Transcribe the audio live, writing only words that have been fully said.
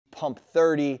Pump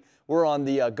 30. We're on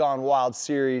the Gone Wild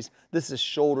series. This is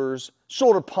shoulders,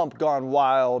 shoulder pump gone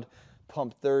wild,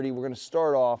 Pump 30. We're gonna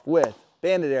start off with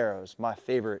banded arrows, my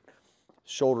favorite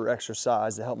shoulder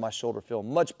exercise to help my shoulder feel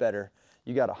much better.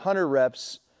 You got 100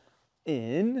 reps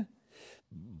in,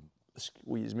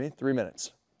 squeeze me, 3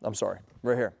 minutes. I'm sorry,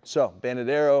 right here. So banded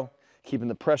arrow, keeping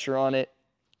the pressure on it,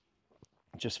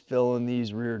 just filling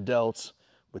these rear delts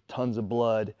with tons of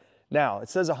blood. Now, it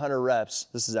says 100 reps.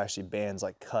 This is actually bands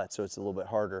like cut, so it's a little bit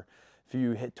harder. If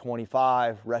you hit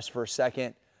 25, rest for a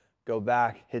second, go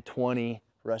back, hit 20,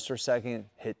 rest for a second,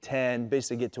 hit 10,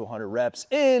 basically get to 100 reps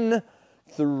in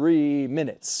 3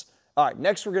 minutes. All right,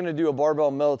 next we're gonna do a barbell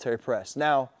military press.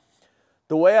 Now,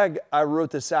 the way I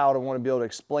wrote this out, I wanna be able to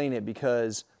explain it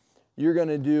because you're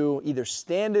gonna do either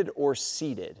standing or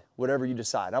seated, whatever you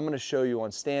decide. I'm gonna show you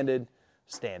on standing.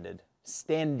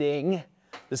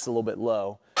 This is a little bit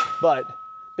low, but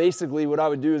basically what I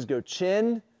would do is go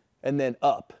chin and then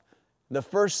up. The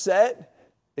first set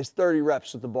is 30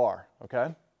 reps with the bar,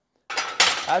 okay?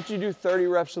 After you do 30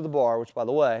 reps with the bar, which by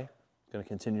the way, I'm gonna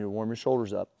continue to warm your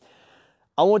shoulders up,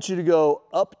 I want you to go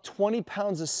up 20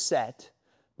 pounds a set.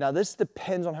 Now this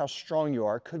depends on how strong you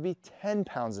are. It could be 10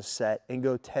 pounds a set and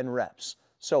go 10 reps.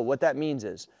 So what that means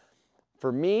is,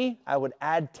 for me, I would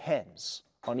add 10s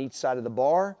on each side of the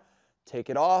bar, take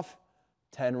it off,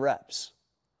 10 reps,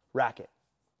 rack it.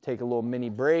 Take a little mini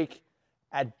break,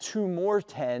 add 2 more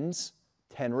 10s,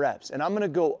 10 reps. And I'm gonna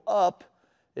go up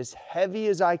as heavy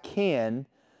as I can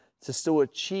to still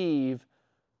achieve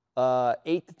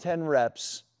 8 to 10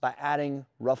 reps by adding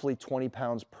roughly 20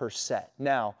 pounds per set.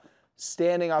 Now,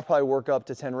 standing, I'll probably work up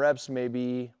to 10 reps,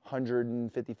 maybe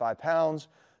 155 pounds,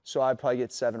 so I'd probably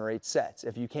get 7 or 8 sets.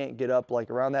 If you can't get up like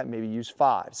around that, maybe use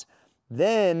 5s.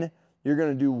 Then you're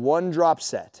gonna do 1 drop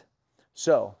set.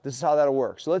 So this is how that'll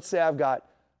work. So let's say I've got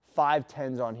 5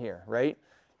 10s on here, right?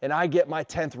 And I get my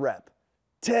 10th rep.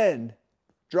 10,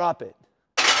 drop it.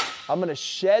 I'm gonna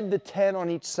shed the 10 on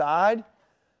each side,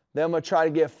 then I'm gonna try to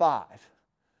get 5.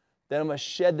 Then I'm gonna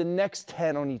shed the next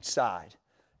 10 on each side,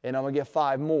 and I'm gonna get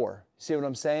 5 more. See what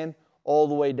I'm saying? All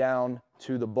the way down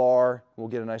to the bar. We'll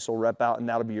get a nice little rep out, and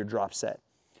that'll be your drop set.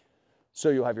 So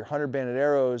you'll have your 100 banded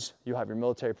arrows, you'll have your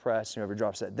military press, you'll have your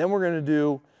drop set. Then we're gonna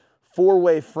do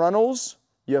 4-way frontals.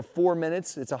 You have 4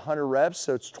 minutes, it's 100 reps,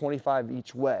 so it's 25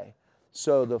 each way.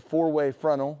 So the 4-way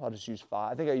frontal, I'll just use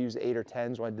 5. I think I used 8 or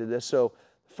 10s when I did this. So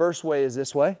the first way is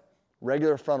this way,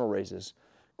 regular frontal raises,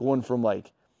 going from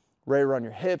like right around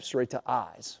your hips, right to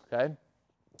eyes, okay?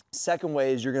 Second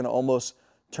way is you're gonna almost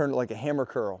turn it like a hammer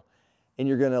curl, and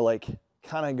you're gonna like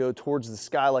kind of go towards the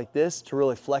sky like this to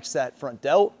really flex that front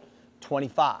delt,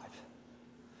 25.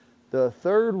 The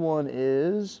third one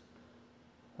is,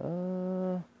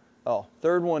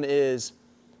 third one is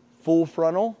full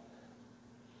frontal.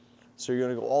 So you're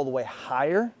gonna go all the way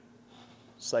higher,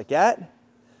 just like that.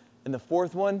 And the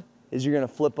fourth one is you're gonna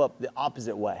flip up the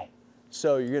opposite way.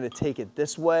 So you're gonna take it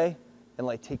this way and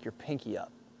like take your pinky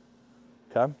up,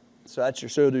 okay? So that's your,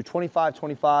 so you'll do 25,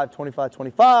 25, 25,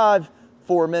 25,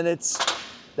 4 minutes.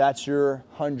 That's your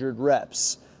 100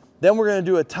 reps. Then we're gonna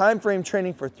do a time frame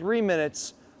training for 3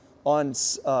 minutes on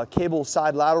cable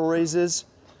side lateral raises.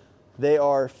 They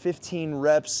are 15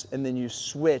 reps, and then you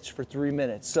switch for 3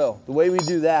 minutes. So the way we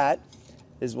do that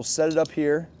is we'll set it up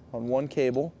here on one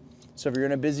cable. So if you're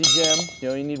in a busy gym, you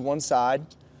only need one side.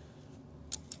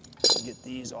 Get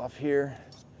these off here.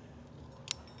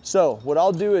 So what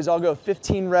I'll do is I'll go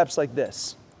 15 reps like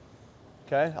this.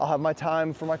 Okay, I'll have my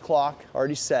time for my clock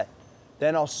already set.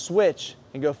 Then I'll switch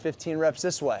and go 15 reps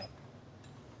this way.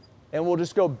 And we'll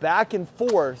just go back and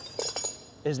forth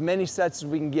as many sets as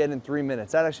we can get in 3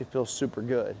 minutes. That actually feels super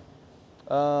good.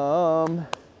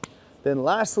 Then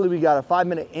lastly, we got a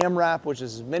 5-minute AMRAP, which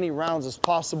is as many rounds as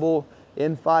possible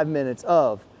in 5 minutes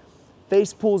of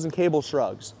face pulls and cable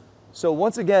shrugs. So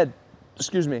once again,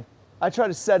 excuse me, I try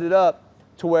to set it up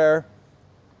to where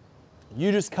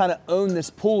you just kind of own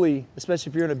this pulley, especially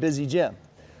if you're in a busy gym.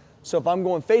 So if I'm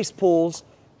going face pulls,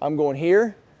 I'm going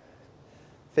here,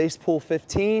 face pull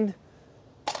 15.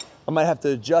 I might have to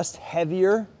adjust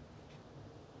heavier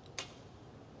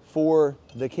for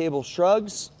the cable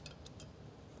shrugs.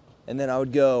 And then I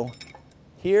would go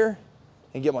here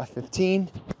and get my 15,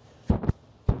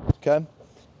 okay?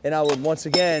 And I would once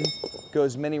again go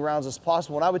as many rounds as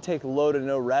possible. And I would take low to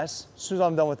no rest. As soon as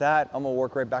I'm done with that, I'm gonna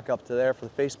work right back up to there for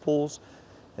the face pulls.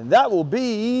 And that will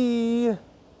be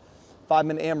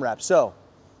 5-minute AMRAP. So,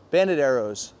 banded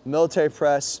arrows, military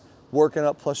press, working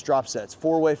up plus drop sets,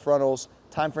 4-way frontals,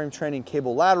 time frame training,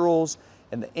 cable laterals,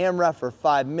 and the AMRAP for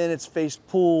 5 minutes, face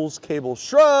pulls, cable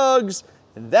shrugs,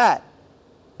 and that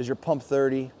is your Pump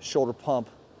 30 shoulder pump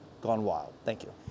gone wild. Thank you.